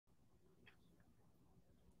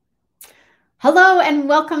Hello and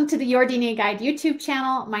welcome to the Your DNA Guide YouTube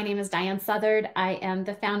channel. My name is Diane Southard. I am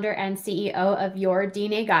the founder and CEO of Your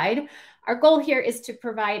DNA Guide. Our goal here is to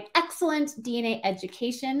provide excellent DNA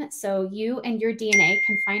education so you and your DNA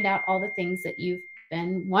can find out all the things that you've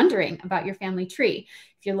been wondering about your family tree.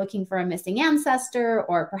 If you're looking for a missing ancestor,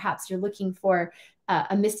 or perhaps you're looking for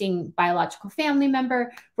a missing biological family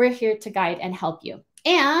member, we're here to guide and help you.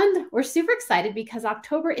 And we're super excited because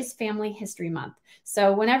October is Family History Month.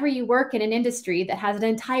 So whenever you work in an industry that has an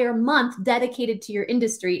entire month dedicated to your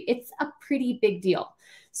industry, it's a pretty big deal.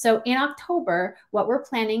 So in October, what we're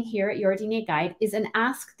planning here at Your DNA Guide is an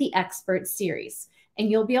Ask the Expert series. And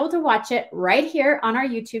you'll be able to watch it right here on our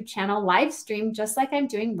YouTube channel, live stream, just like I'm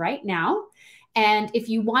doing right now. And if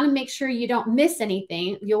you want to make sure you don't miss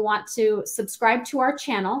anything, you'll want to subscribe to our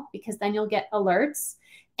channel because then you'll get alerts.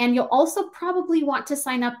 And you'll also probably want to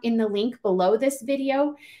sign up in the link below this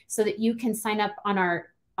video so that you can sign up on our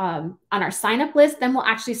sign up list. Then we'll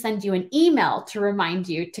actually send you an email to remind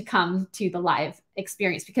you to come to the live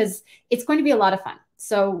experience because it's going to be a lot of fun.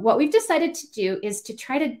 So what we've decided to do is to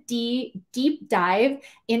try to deep dive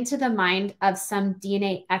into the mind of some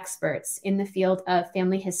DNA experts in the field of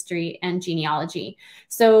family history and genealogy.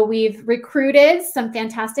 So we've recruited some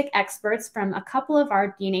fantastic experts from a couple of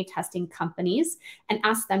our DNA testing companies and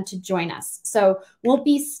asked them to join us. So we'll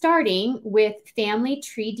be starting with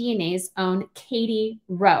FamilyTreeDNA's own Katie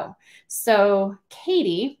Rowe. So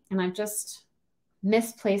Katie, and I've just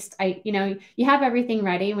misplaced. You have everything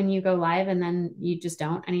ready when you go live and then you just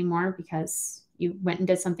don't anymore because you went and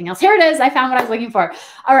did something else. Here it is. I found what I was looking for.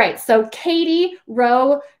 All right. So Katie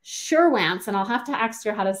Rowe Sherwantz, and I'll have to ask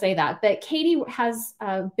her how to say that, but Katie has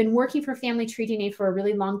been working for FamilyTreeDNA for a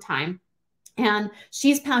really long time. And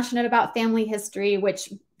she's passionate about family history,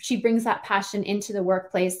 which she brings that passion into the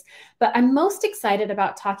workplace. But I'm most excited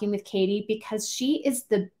about talking with Katie because she is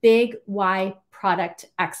the Big Y product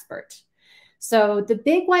expert. So the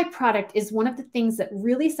Big Y product is one of the things that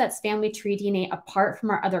really sets FamilyTreeDNA apart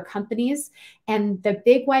from our other companies. And the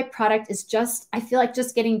Big Y product is just, I feel like,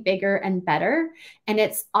 just getting bigger and better. And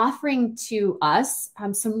it's offering to us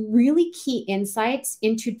some really key insights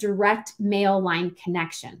into direct male line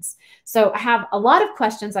connections. So I have a lot of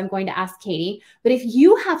questions I'm going to ask Katie, but if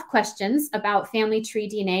you have questions about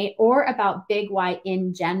FamilyTreeDNA or about Big Y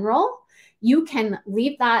in general, you can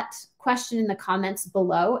leave that question in the comments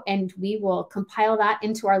below and we will compile that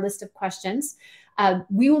into our list of questions.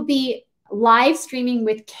 We will be live streaming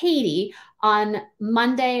with Katie on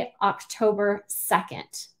Monday, October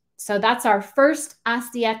 2nd. So that's our first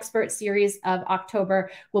Ask the Expert series of October,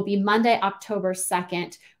 will be Monday, October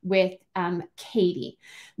 2nd with Katie.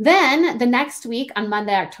 Then the next week on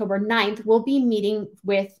Monday, October 9th, we'll be meeting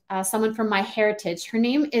with someone from MyHeritage. Her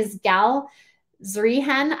name is Gail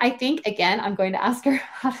Zrihan, I think. Again, I'm going to ask her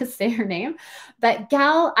how to say her name. But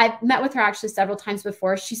Gail, I've met with her actually several times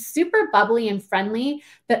before. She's super bubbly and friendly,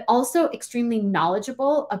 but also extremely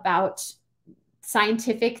knowledgeable about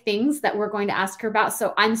scientific things that we're going to ask her about.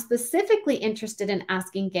 So I'm specifically interested in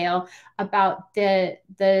asking Gail about the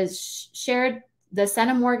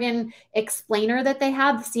Centimorgan explainer that they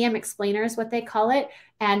have. The CM explainer is what they call it.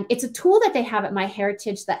 And it's a tool that they have at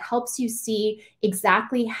MyHeritage that helps you see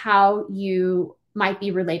exactly how you might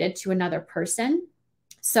be related to another person.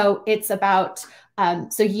 So it's about,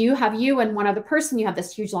 so you have you and one other person, you have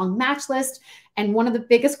this huge long match list. And one of the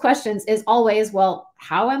biggest questions is always, well,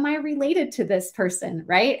 how am I related to this person,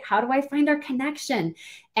 right? How do I find our connection?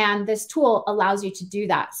 And this tool allows you to do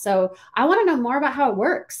that. So I want to know more about how it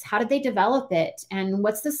works. How did they develop it? And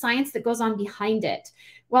what's the science that goes on behind it?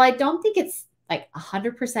 Well, I don't think it's like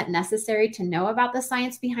 100% necessary to know about the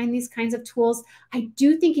science behind these kinds of tools. I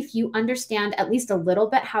do think if you understand at least a little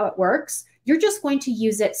bit how it works, you're just going to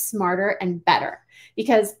use it smarter and better,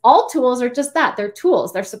 because all tools are just that. They're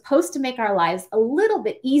tools. They're supposed to make our lives a little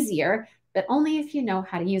bit easier, but only if you know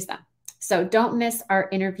how to use them. So don't miss our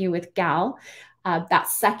interview with Gail that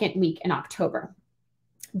second week in October.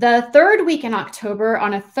 The third week in October,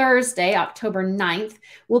 on a Thursday, October 9th,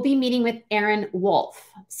 we'll be meeting with Erin Wolf.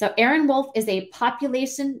 So Erin Wolf is a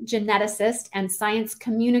population geneticist and science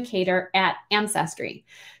communicator at Ancestry.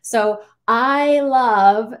 So I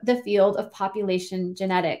love the field of population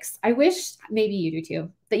genetics. I wish, maybe you do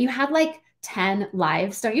too, that you had like 10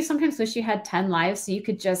 lives. Don't you sometimes wish you had 10 lives so you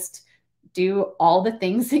could just do all the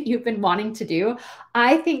things that you've been wanting to do?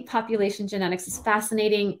 I think population genetics is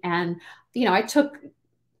fascinating. And, I took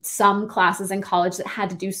some classes in college that had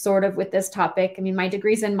to do sort of with this topic. I mean, my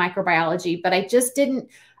degree's in microbiology, but I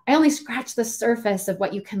only scratched the surface of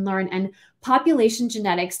what you can learn. And population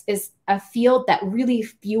genetics is a field that really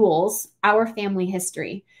fuels our family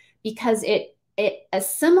history because it it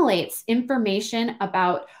assimilates information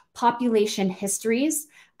about population histories,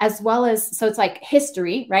 as well as, so it's like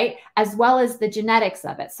history, right? As well as the genetics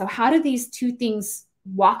of it. So how do these two things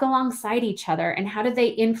walk alongside each other, and how do they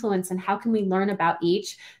influence, and how can we learn about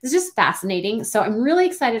each? It's just fascinating. So I'm really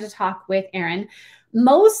excited to talk with Aaron.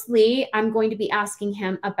 Mostly, I'm going to be asking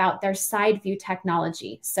him about their side view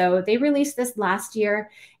technology. So they released this last year,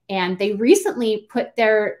 and they recently put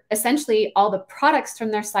their, essentially all the products from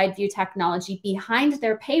their side view technology behind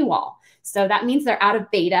their paywall. So that means they're out of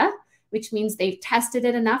beta, which means they've tested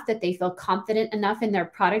it enough that they feel confident enough in their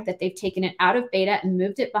product that they've taken it out of beta and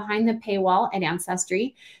moved it behind the paywall at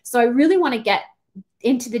Ancestry. So I really want to get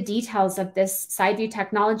into the details of this side view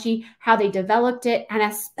technology, how they developed it, and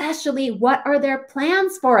especially what are their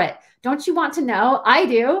plans for it. Don't you want to know? I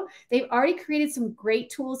do. They've already created some great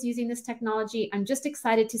tools using this technology. I'm just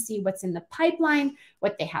excited to see what's in the pipeline,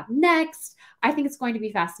 what they have next. I think it's going to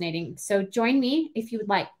be fascinating. So join me if you would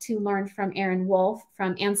like to learn from Aaron Wolf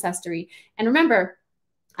from Ancestry. And remember,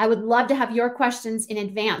 I would love to have your questions in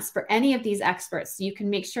advance for any of these experts. So you can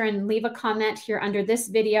make sure and leave a comment here under this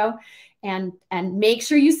video, and make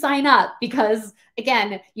sure you sign up, because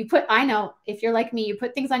again, you put, I know if you're like me, you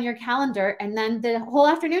put things on your calendar and then the whole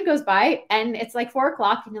afternoon goes by and it's like 4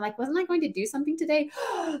 o'clock and you're like, wasn't I going to do something today?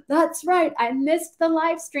 That's right, I missed the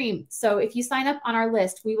live stream. So if you sign up on our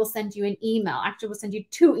list, we will send you an email. Actually, we'll send you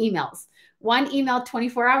 2 emails. One email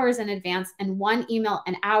 24 hours in advance and one email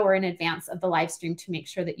an hour in advance of the live stream to make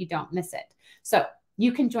sure that you don't miss it. So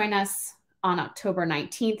you can join us on October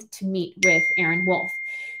 19th to meet with Aaron Wolf.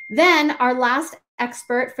 Then our last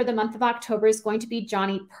expert for the month of October is going to be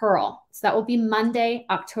Johnny Pearl. So that will be Monday,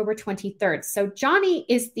 October 23rd. So Johnny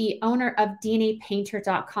is the owner of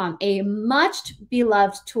DNApainter.com, a much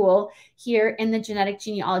beloved tool here in the genetic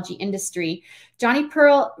genealogy industry. Johnny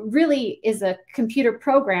Pearl really is a computer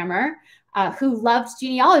programmer who loves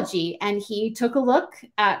genealogy, and he took a look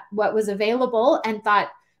at what was available and thought,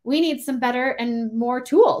 we need some better and more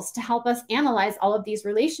tools to help us analyze all of these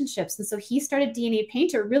relationships. And so he started DNA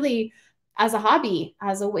Painter really as a hobby,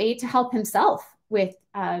 as a way to help himself with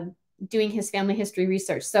doing his family history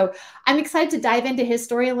research. So I'm excited to dive into his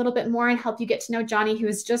story a little bit more and help you get to know Johnny, who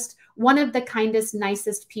is just one of the kindest,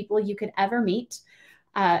 nicest people you could ever meet.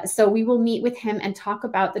 So we will meet with him and talk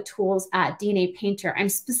about the tools at DNA Painter. I'm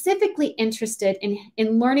specifically interested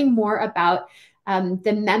in learning more about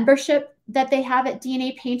the membership that they have at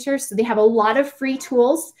DNA Painter. So they have a lot of free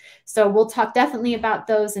tools. So we'll talk definitely about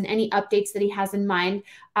those and any updates that he has in mind.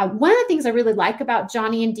 One of the things I really like about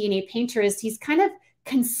Johnny and DNA Painter is he's kind of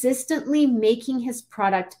consistently making his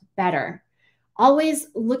product better, always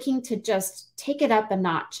looking to just take it up a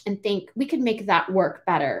notch and think we could make that work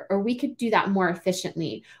better, or we could do that more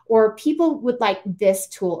efficiently, or people would like this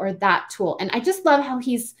tool or that tool. And I just love how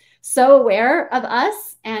he's so aware of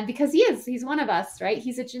us, and because he's one of us, right?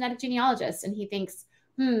 He's a genetic genealogist, and he thinks,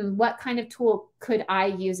 what kind of tool could I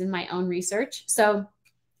use in my own research? So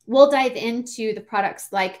we'll dive into the products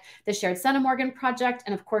like the Shared Centimorgan project,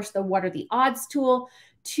 and of course the What Are the Odds tool,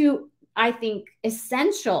 two, I think,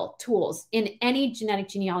 essential tools in any genetic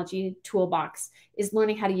genealogy toolbox is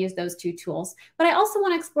learning how to use those 2 tools. But I also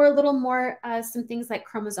want to explore a little more some things like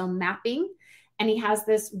chromosome mapping. And he has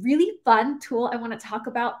this really fun tool I want to talk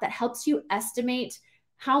about that helps you estimate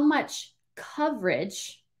how much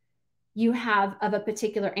coverage you have of a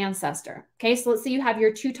particular ancestor. Okay, so let's say you have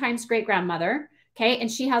your 2 times great-grandmother, okay, and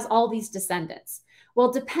she has all these descendants.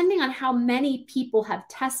 Well, depending on how many people have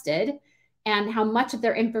tested and how much of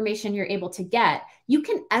their information you're able to get, you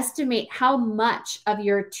can estimate how much of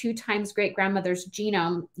your 2 times great-grandmother's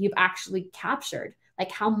genome you've actually captured, like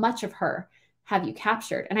how much of her have you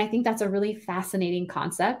captured? And I think that's a really fascinating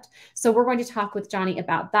concept. So we're going to talk with Johnny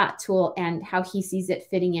about that tool and how he sees it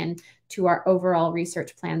fitting in to our overall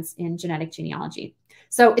research plans in genetic genealogy.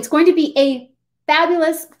 So it's going to be a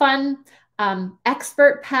fabulous, fun,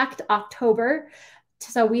 expert-packed October.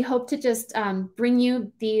 So we hope to just bring you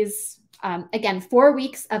these, again, 4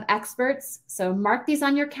 weeks of experts. So mark these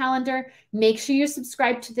on your calendar. Make sure you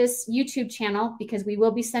subscribe to this YouTube channel, because we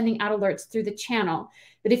will be sending out alerts through the channel.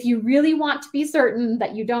 But if you really want to be certain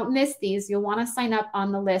that you don't miss these, you'll want to sign up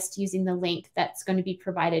on the list using the link that's going to be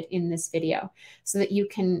provided in this video, so that you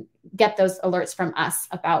can get those alerts from us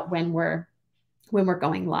about when we're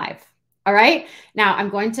going live. All right. Now I'm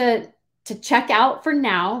going to check out for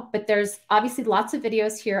now, but there's obviously lots of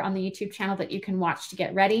videos here on the YouTube channel that you can watch to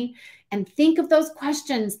get ready and think of those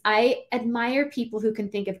questions. I admire people who can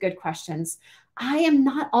think of good questions. I am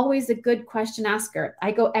not always a good question asker.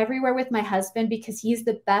 I go everywhere with my husband because he's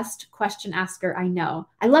the best question asker I know.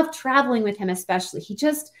 I love traveling with him, especially. He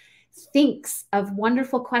just thinks of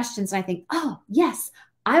wonderful questions. And I think, oh, yes,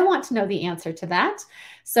 I want to know the answer to that.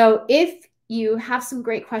 So if you have some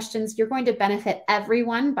great questions, you're going to benefit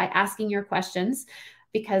everyone by asking your questions,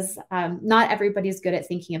 because not everybody's good at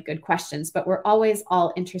thinking of good questions, but we're always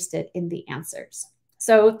all interested in the answers.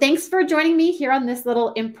 So thanks for joining me here on this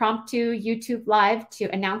little impromptu YouTube live to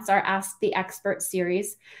announce our Ask the Expert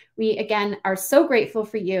series. We, again, are so grateful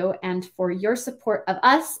for you and for your support of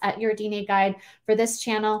us at Your DNA Guide, for this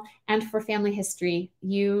channel, and for family history.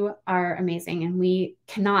 You are amazing, and we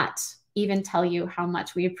cannot even tell you how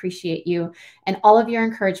much we appreciate you and all of your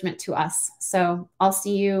encouragement to us. So I'll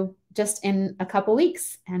see you just in a couple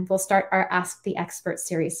weeks, and we'll start our Ask the Expert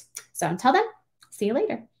series. So until then, see you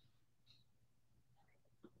later.